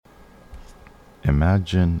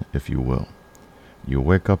Imagine, if you will, you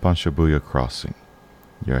wake up on Shibuya Crossing.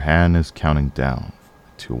 Your hand is counting down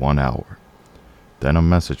to 1 hour. Then a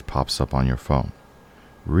message pops up on your phone.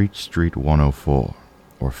 Reach Street 104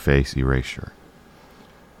 or face erasure.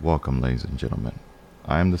 Welcome, ladies and gentlemen.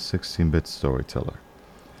 I am the 16-bit storyteller,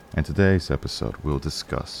 and today's episode we'll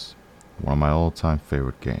discuss one of my all-time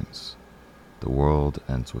favorite games, The World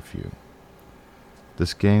Ends With You.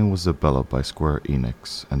 This game was developed by Square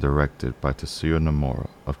Enix and directed by Tetsuya Nomura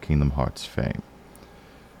of Kingdom Hearts fame.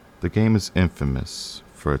 The game is infamous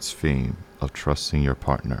for its theme of trusting your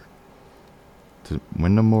partner.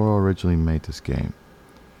 When Nomura originally made this game,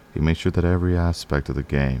 he made sure that every aspect of the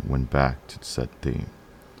game went back to said theme.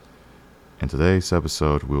 In today's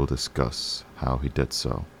episode, we will discuss how he did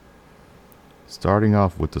so. Starting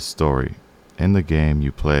off with the story, in the game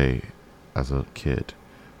you play as a kid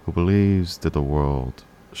who believes that the world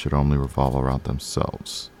should only revolve around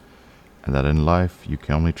themselves, and that in life you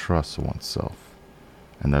can only trust oneself,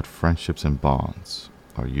 and that friendships and bonds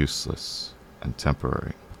are useless and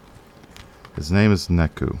temporary. His name is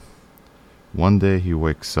Neku. One day he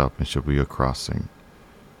wakes up in Shibuya Crossing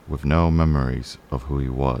with no memories of who he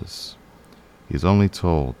was. He's only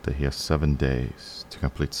told that he has 7 days to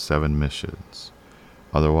complete 7 missions,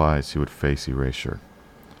 otherwise he would face erasure.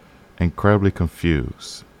 Incredibly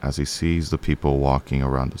confused as he sees the people walking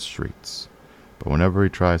around the streets, but whenever he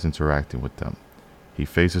tries interacting with them, he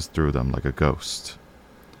phases through them like a ghost.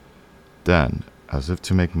 Then, as if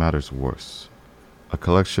to make matters worse, a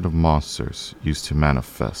collection of monsters used to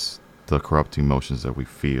manifest the corrupt emotions that we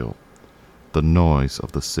feel, the noise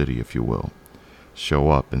of the city if you will, show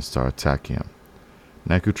up and start attacking him.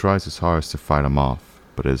 Neku tries his hardest to fight him off,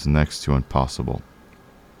 but it is next to impossible.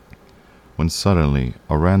 When suddenly,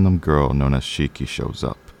 a random girl known as Shiki shows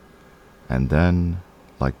up. And then,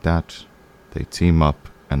 like that, they team up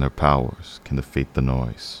and their powers can defeat the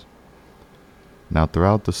noise. Now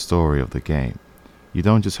throughout the story of the game, you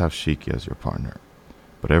don't just have Shiki as your partner,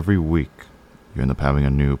 but every week you end up having a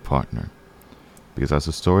new partner. Because as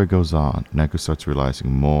the story goes on, Neku starts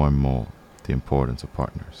realizing more and more the importance of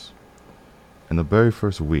partners. In the very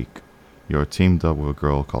first week, you are teamed up with a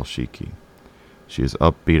girl called Shiki. She is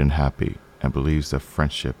upbeat and happy, and believes that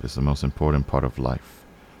friendship is the most important part of life,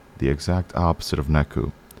 the exact opposite of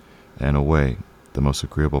Neku, and in a way, the most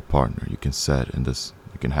agreeable partner you can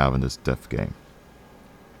have in this death game.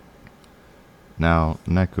 Now,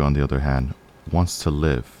 Neku, on the other hand, wants to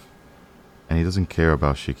live, and he doesn't care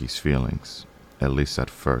about Shiki's feelings, at least at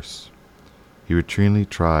first. He routinely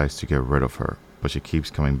tries to get rid of her, but she keeps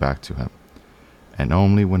coming back to him, and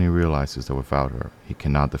only when he realizes that without her, he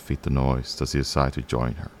cannot defeat the noise does he decide to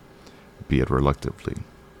join her, be it reluctantly.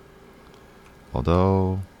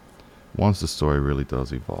 Although, once the story really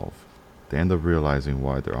does evolve, they end up realizing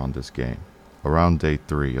why they're on this game, around day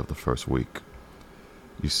 3 of the first week.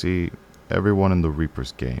 You see, everyone in the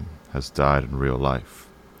Reaper's game has died in real life,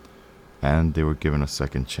 and they were given a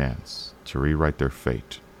second chance to rewrite their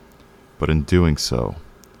fate, but in doing so,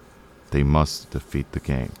 they must defeat the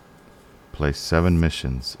game, play 7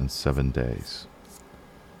 missions in 7 days.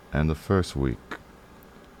 And the first week,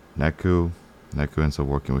 Neku ends up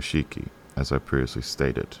working with Shiki, as I previously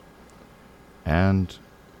stated. And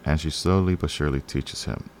she slowly but surely teaches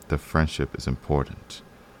him that friendship is important,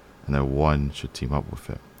 and that one should team up with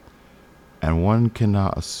him. And one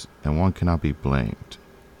cannot be blamed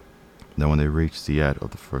that when they reach the end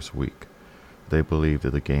of the first week, they believe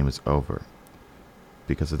that the game is over.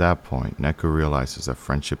 Because at that point, Neku realizes that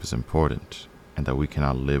friendship is important, and that we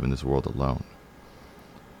cannot live in this world alone.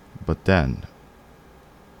 But then,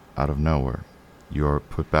 out of nowhere, you are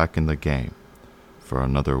put back in the game for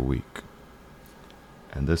another week.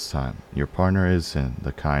 And this time, your partner isn't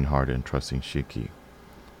the kind-hearted and trusting Shiki,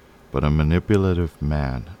 but a manipulative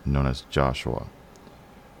man known as Joshua,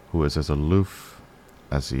 who is as aloof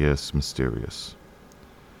as he is mysterious.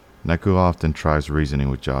 Neku often tries reasoning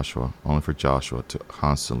with Joshua, only for Joshua to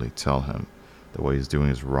constantly tell him that what he's doing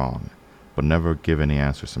is wrong, but never give any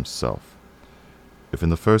answers himself. If in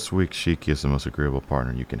the first week Shiki is the most agreeable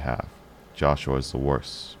partner you can have, Joshua is the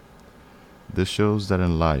worst. This shows that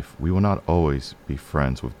in life, we will not always be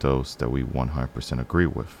friends with those that we 100% agree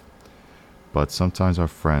with. But sometimes our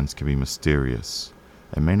friends can be mysterious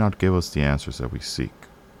and may not give us the answers that we seek.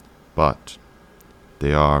 But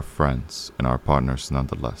they are our friends and our partners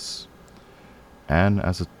nonetheless. And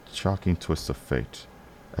as a shocking twist of fate,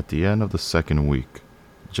 at the end of the second week,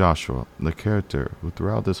 Joshua, the character who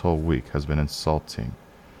throughout this whole week has been insulting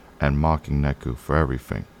and mocking Neku for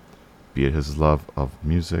everything, be it his love of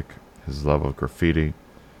music, his love of graffiti,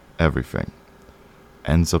 everything,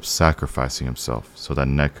 ends up sacrificing himself so that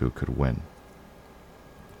Neku could win.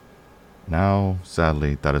 Now,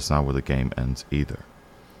 sadly, that is not where the game ends either,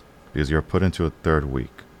 because you're put into a third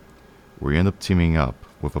week, where you end up teaming up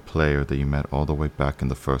with a player that you met all the way back in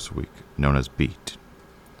the first week, known as Beat.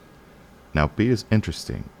 Now, Beat is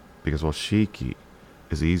interesting, because while Shiki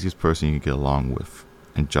is the easiest person you can get along with,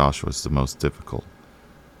 and Joshua is the most difficult,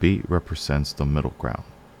 Beat represents the middle ground,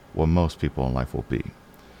 what most people in life will be.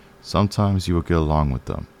 Sometimes you will get along with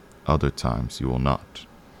them, other times you will not.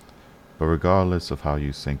 But regardless of how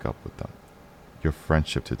you sync up with them, your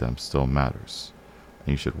friendship to them still matters, and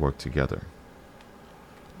you should work together.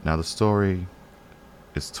 Now the story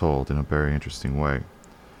is told in a very interesting way,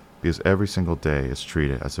 because every single day is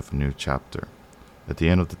treated as if a new chapter. At the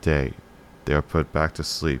end of the day, they are put back to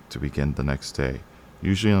sleep to begin the next day,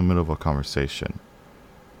 usually in the middle of a conversation.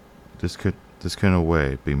 This could in a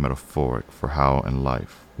way be metaphoric for how in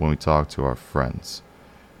life, when we talk to our friends,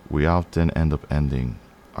 we often end up ending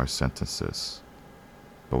our sentences,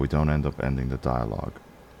 but we don't end up ending the dialogue.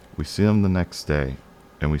 We see them the next day,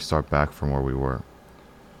 and we start back from where we were,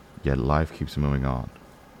 yet life keeps moving on.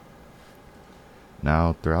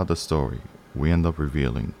 Now, throughout the story, we end up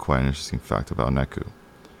revealing quite an interesting fact about Neku,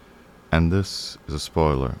 and this is a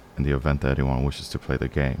spoiler in the event that anyone wishes to play the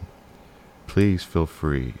game. Please feel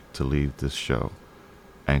free to leave this show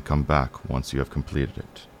and come back once you have completed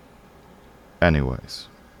it. Anyways,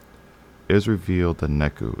 it is revealed that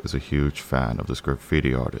Neku is a huge fan of this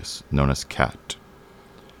graffiti artist known as Cat,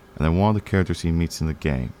 and then one of the characters he meets in the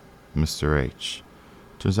game, Mr. H,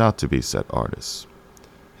 turns out to be said artist.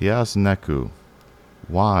 He asks Neku,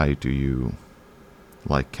 "Why do you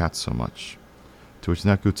like Cat so much?" To which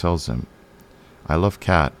Neku tells him, "I love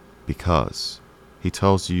Cat because he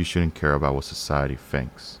tells you shouldn't care about what society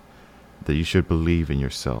thinks, that you should believe in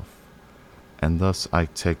yourself, and thus I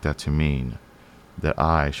take that to mean that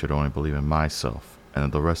I should only believe in myself, and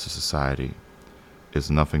that the rest of society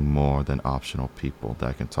is nothing more than optional people that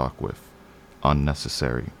I can talk with,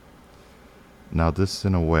 unnecessary." Now this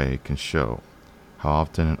in a way can show how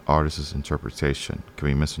often an artist's interpretation can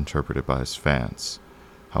be misinterpreted by his fans,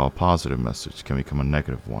 how a positive message can become a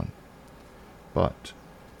negative one. But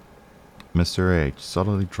Mr. H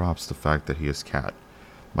subtly drops the fact that he is Cat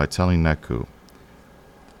by telling Neku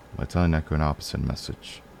an opposite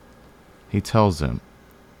message. He tells him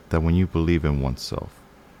that when you believe in oneself,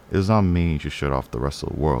 it does not mean you should shut off the rest of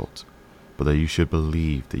the world, but that you should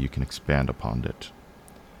believe that you can expand upon it.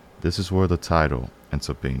 This is where the title ends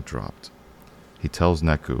up being dropped. He tells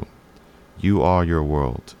Neku, "You are your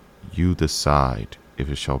world. You decide if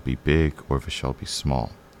it shall be big or if it shall be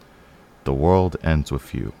small. The world ends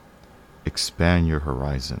with you. Expand your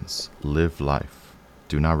horizons. Live life.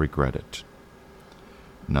 Do not regret it."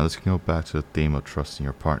 Now this can go back to the theme of trusting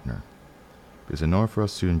your partner. Because in order for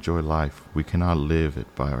us to enjoy life, we cannot live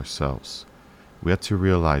it by ourselves. We have to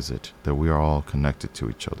realize it, that we are all connected to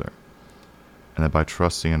each other. And that by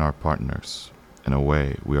trusting in our partners, in a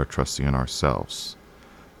way, we are trusting in ourselves.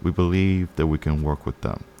 We believe that we can work with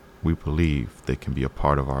them. We believe they can be a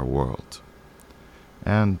part of our world.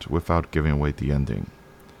 And without giving away the ending,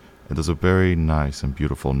 it is a very nice and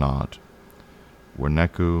beautiful nod, where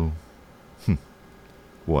Neku,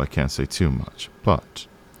 well, I can't say too much, but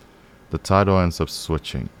the title ends up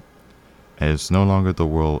switching, and it's no longer the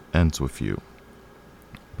world ends with you,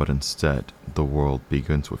 but instead the world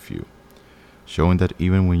begins with you, showing that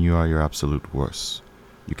even when you are your absolute worst,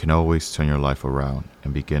 you can always turn your life around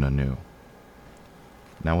and begin anew.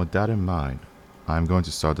 Now with that in mind, I'm going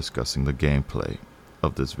to start discussing the gameplay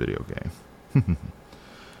of this video game.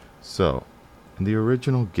 So, the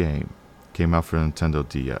original game came out for Nintendo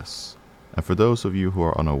DS, and for those of you who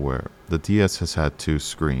are unaware, the DS has had two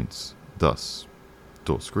screens, thus,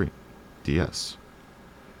 dual screen, DS.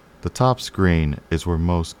 The top screen is where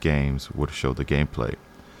most games would show the gameplay,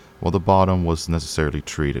 while the bottom was necessarily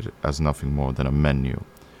treated as nothing more than a menu,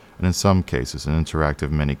 and in some cases an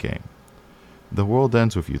interactive minigame. The World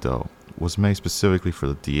Ends With You, though, was made specifically for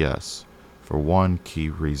the DS for one key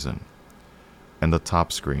reason. And the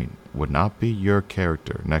top screen would not be your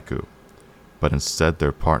character, Neku, but instead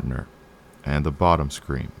their partner, and the bottom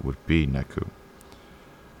screen would be Neku.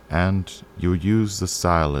 And you would use the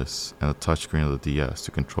stylus and the touchscreen of the DS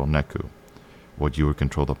to control Neku, while you would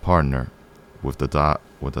control the partner with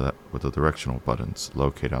the directional buttons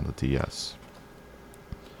located on the DS.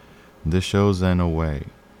 This shows that in a way,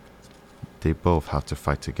 they both have to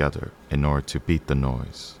fight together in order to beat the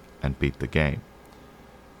noise and beat the game.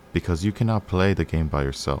 Because you cannot play the game by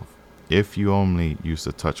yourself. If you only use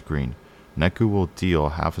the touchscreen, Neku will deal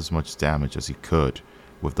half as much damage as he could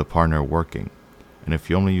with the partner working. And if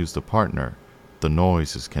you only use the partner, the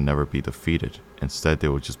noises can never be defeated. Instead, they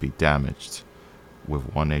will just be damaged.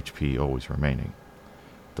 with 1 HP always remaining.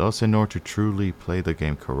 Thus, in order to truly play the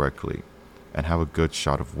game correctly and have a good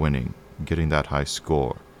shot of winning, getting that high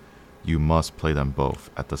score, you must play them both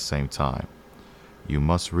at the same time. You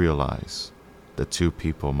must realize that two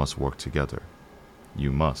people must work together.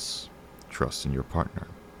 You must trust in your partner.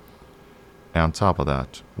 And on top of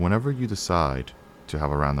that, whenever you decide to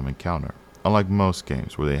have a random encounter, unlike most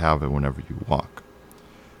games where they have it whenever you walk,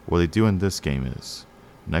 what they do in this game is,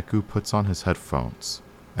 Neku puts on his headphones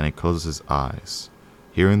and he closes his eyes,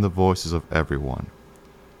 hearing the voices of everyone.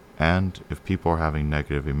 And if people are having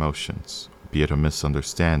negative emotions, be it a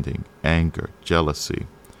misunderstanding, anger, jealousy,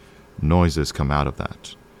 noises come out of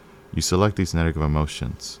that. You select these negative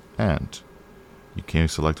emotions, and you can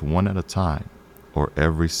select one at a time, or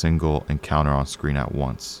every single encounter on screen at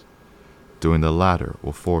once. Doing the latter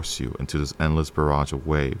will force you into this endless barrage of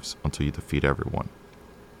waves until you defeat everyone.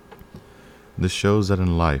 This shows that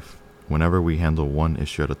in life, whenever we handle one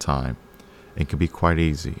issue at a time, it can be quite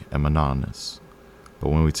easy and monotonous. But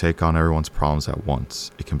when we take on everyone's problems at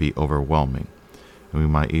once, it can be overwhelming, and we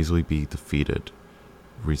might easily be defeated,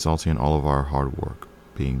 resulting in all of our hard work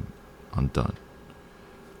being undone.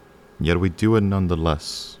 Yet we do it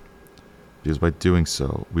nonetheless, because by doing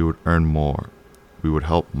so, we would earn more, we would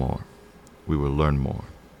help more, we would learn more.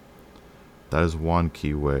 That is one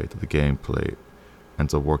key way that the gameplay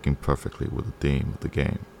ends up working perfectly with the theme of the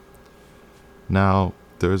game. Now,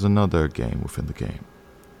 there is another game within the game.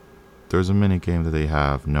 There's a mini game that they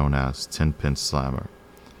have known as Tin Pin Slammer.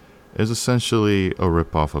 It is essentially a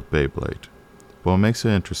ripoff of Beyblade, but what makes it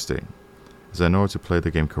interesting is that in order to play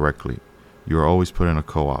the game correctly, you are always put in a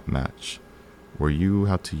co-op match, where you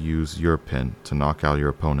have to use your pin to knock out your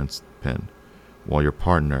opponent's pin, while your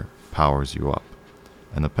partner powers you up.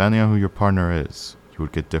 And depending on who your partner is, you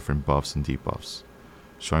would get different buffs and debuffs,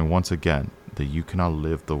 showing once again that you cannot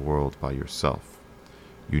live the world by yourself.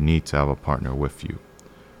 You need to have a partner with you.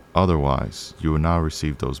 Otherwise, you will not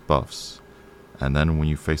receive those buffs, and then when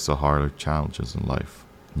you face the harder challenges in life,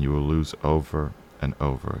 you will lose over and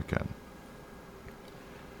over again.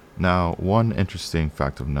 Now, one interesting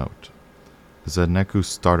fact of note is that Neku's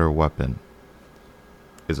starter weapon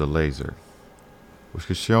is a laser,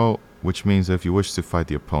 which means that if you wish to fight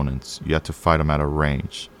the opponents, you have to fight them at a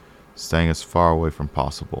range, staying as far away from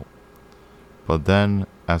possible. But then,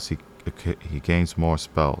 as he gains more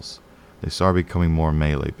spells, they start becoming more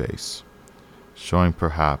melee based, showing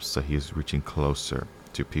perhaps that he is reaching closer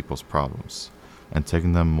to people's problems and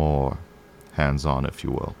taking them more hands-on, if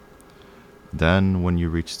you will. Then, when you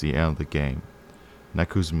reach the end of the game,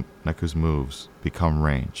 Neku's moves become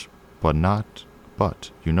range,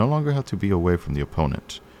 but you no longer have to be away from the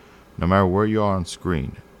opponent. No matter where you are on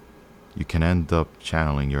screen, you can end up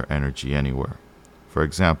channeling your energy anywhere. For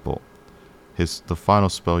example, the final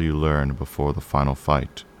spell you learn before the final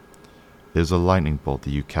fight is a lightning bolt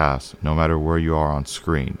that you cast no matter where you are on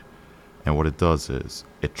screen, and what it does is,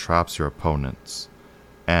 it traps your opponents,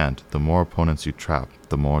 and the more opponents you trap,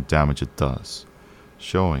 the more damage it does,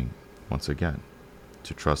 showing, once again,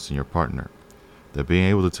 to trust in your partner, that being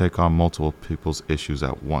able to take on multiple people's issues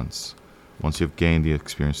at once you've gained the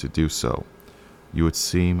experience to do so, you would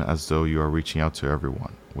seem as though you are reaching out to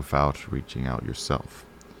everyone without reaching out yourself,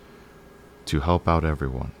 to help out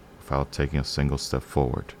everyone without taking a single step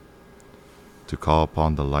forward, to call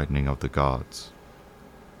upon the lightning of the gods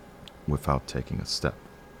without taking a step.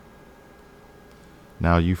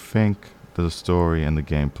 Now you think that the story and the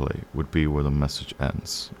gameplay would be where the message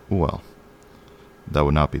ends. Well, that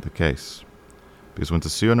would not be the case, because when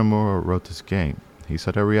Tetsuya Nomura wrote this game, he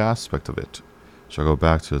said every aspect of it shall go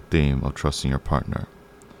back to the theme of trusting your partner.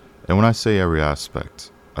 And when I say every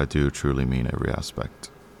aspect, I do truly mean every aspect.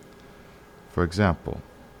 For example,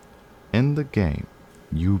 in the game,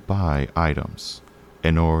 you buy items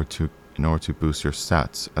in order to boost your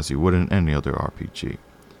stats as you would in any other RPG.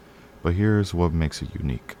 But here's what makes it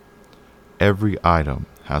unique. Every item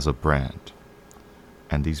has a brand,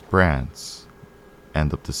 and these brands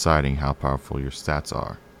end up deciding how powerful your stats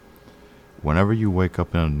are. Whenever you wake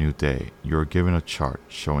up in a new day, you are given a chart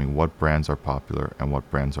showing what brands are popular and what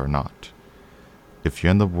brands are not. If you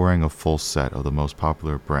end up wearing a full set of the most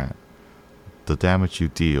popular brand, the damage you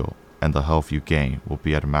deal and the health you gain will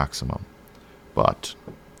be at a maximum. But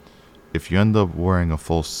if you end up wearing a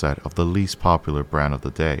full set of the least popular brand of the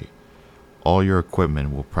day, all your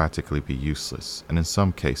equipment will practically be useless, and in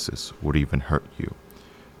some cases would even hurt you.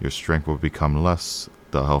 Your strength will become less,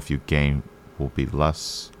 the health you gain will be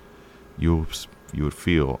less. You would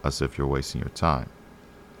feel as if you're wasting your time.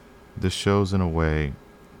 This shows in a way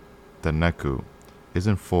that Neku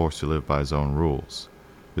isn't forced to live by his own rules,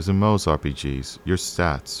 Because in most RPGs, your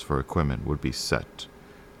stats for equipment would be set.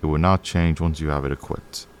 It will not change once you have it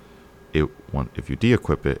equipped. If you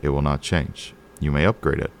de-equip it, it will not change. You may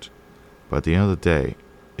upgrade it, but at the end of the day,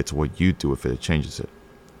 it's what you do with it that changes it.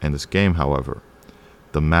 In this game, however,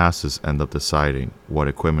 the masses end up deciding what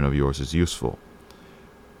equipment of yours is useful,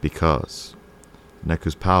 because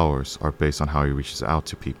Neku's powers are based on how he reaches out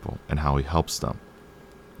to people and how he helps them.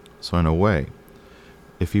 So in a way,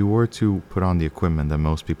 if he were to put on the equipment that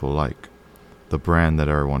most people like, the brand that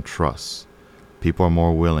everyone trusts, people are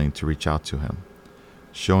more willing to reach out to him,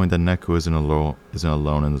 showing that Neku isn't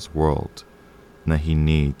alone in this world, and that he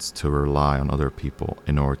needs to rely on other people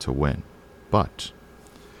in order to win. But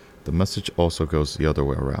the message also goes the other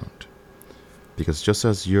way around, because just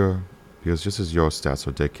as your stats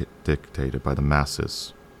are dictated by the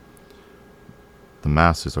masses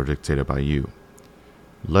are dictated by you.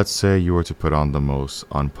 Let's say you were to put on the most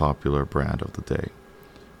unpopular brand of the day.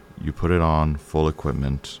 You put it on full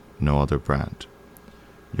equipment, no other brand.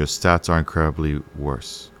 Your stats are incredibly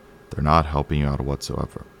worse. They're not helping you out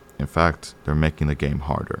whatsoever. In fact, they're making the game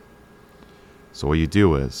harder. So what you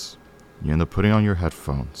do is, you end up putting on your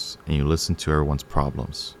headphones and you listen to everyone's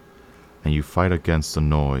problems. And you fight against the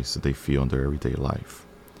noise that they feel in their everyday life.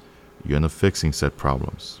 You end up fixing said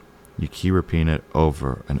problems. You keep repeating it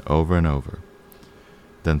over and over and over.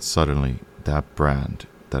 Then suddenly, that brand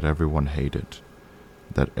that everyone hated,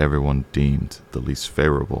 that everyone deemed the least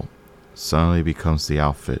favorable, suddenly becomes the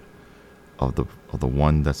outfit of the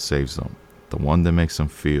one that saves them, the one that makes them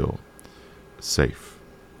feel safe.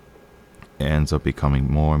 It ends up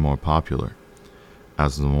becoming more and more popular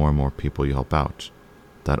as the more and more people you help out.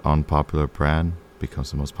 That unpopular brand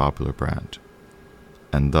becomes the most popular brand.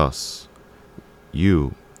 And thus,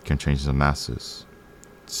 you can change the masses,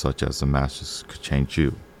 such as the masses could change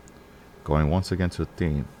you. Going once again to the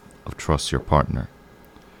theme of trust your partner.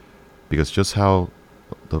 Because just how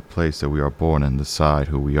the place that we are born in decide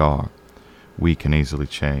who we are, we can easily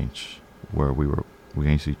change we can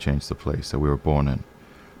easily change the place that we were born in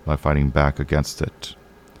by fighting back against it,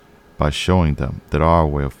 by showing them that our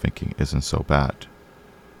way of thinking isn't so bad.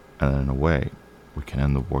 And in a way, we can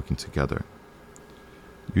end up working together.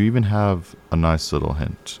 You even have a nice little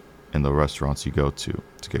hint in the restaurants you go to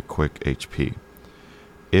get quick HP.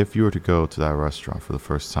 If you were to go to that restaurant for the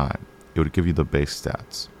first time, it would give you the base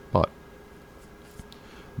stats. But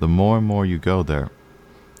the more and more you go there,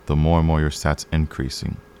 the more and more your stats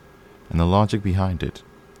increasing. And the logic behind it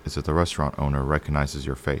is that the restaurant owner recognizes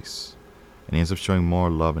your face, and he ends up showing more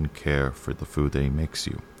love and care for the food that he makes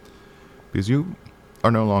you. Because you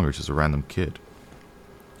are no longer just a random kid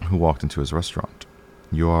who walked into his restaurant.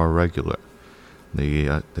 You are a regular that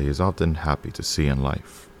he is often happy to see in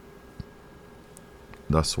life.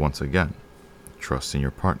 Thus, once again, trust in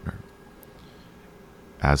your partner.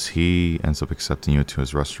 As he ends up accepting you into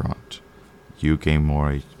his restaurant, you gain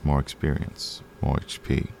more experience, more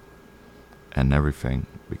HP, and everything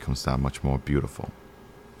becomes that much more beautiful.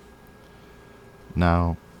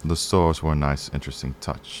 Now, the stores were a nice, interesting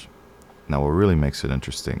touch. Now, what really makes it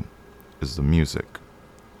interesting is the music.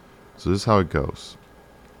 So this is how it goes.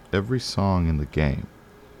 Every song in the game.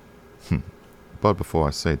 But before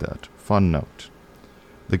I say that, fun note.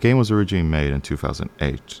 The game was originally made in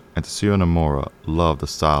 2008, and Tetsuya Nomura loved the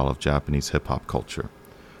style of Japanese hip-hop culture.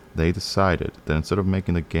 They decided that instead of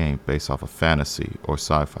making the game based off of fantasy or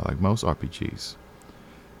sci-fi like most RPGs,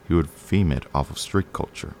 he would theme it off of street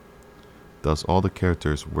culture. Thus, all the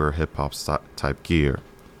characters wear hip-hop type gear,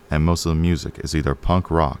 and most of the music is either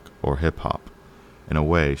punk rock or hip-hop, in a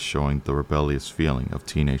way showing the rebellious feeling of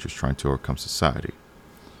teenagers trying to overcome society.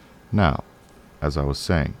 Now, as I was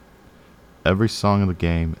saying, every song in the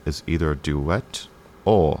game is either a duet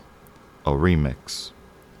or a remix.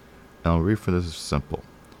 And the reason for this is simple.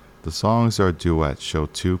 The songs that are duets show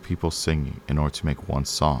two people singing in order to make one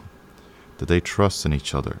song, that they trust in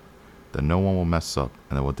each other, that no one will mess up,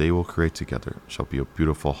 and that what they will create together shall be a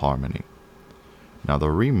beautiful harmony. Now the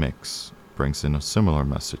remix brings in a similar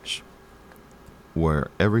message,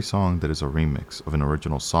 where every song that is a remix of an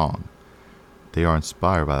original song, they are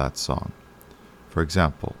inspired by that song. For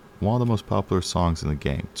example, one of the most popular songs in the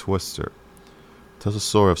game, Twister, tells a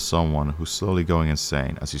story of someone who's slowly going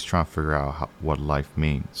insane as he's trying to figure out what life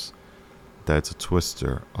means, that it's a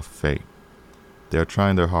twister of fate. They are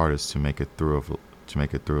trying their hardest to make it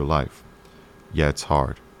through life. Yeah, it's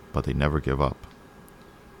hard, but they never give up.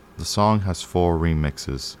 The song has 4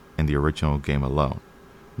 remixes in the original game alone,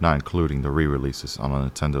 not including the re-releases on the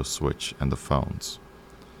Nintendo Switch and the phones.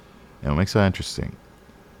 And what makes that interesting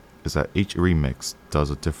is that each remix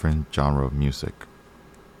does a different genre of music.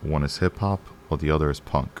 One is hip-hop, while the other is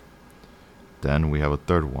punk. Then we have a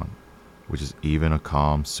third one, which is even a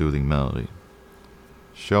calm, soothing melody,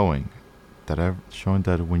 showing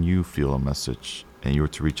that when you feel a message and you were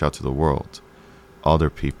to reach out to the world, other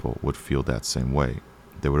people would feel that same way.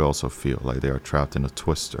 They would also feel like they are trapped in a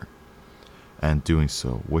twister, and doing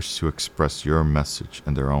so, wish to express your message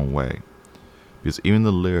in their own way. Because even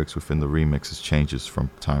the lyrics within the remixes changes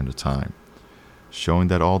from time to time, showing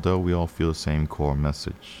that although we all feel the same core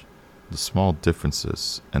message, the small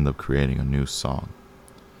differences end up creating a new song.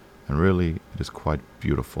 And really, it is quite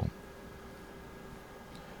beautiful.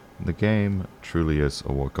 The game truly is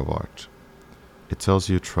a work of art. It tells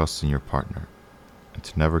you to trust in your partner, and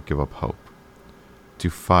to never give up hope, to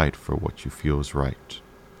fight for what you feel is right.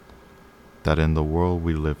 That in the world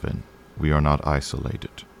we live in, we are not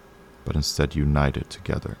isolated, but instead united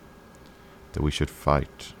together. That we should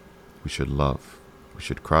fight, we should love, we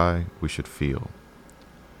should cry, we should feel.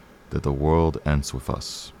 That the world ends with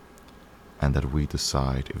us, and that we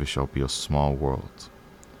decide if it shall be a small world,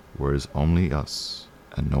 where it is only us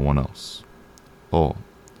and no one else, or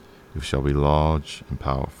if it shall be large and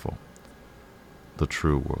powerful, the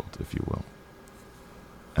true world, if you will.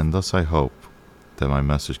 And thus I hope that my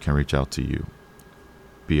message can reach out to you,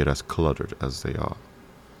 be it as cluttered as they are,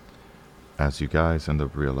 as you guys end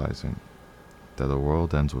up realizing that the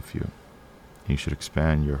world ends with you, and you should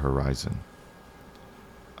expand your horizon.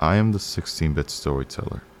 I am the 16-bit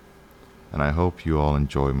storyteller, and I hope you all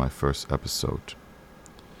enjoy my first episode.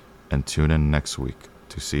 And tune in next week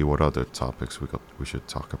to see what other topics we should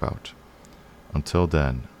talk about. Until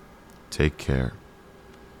then, take care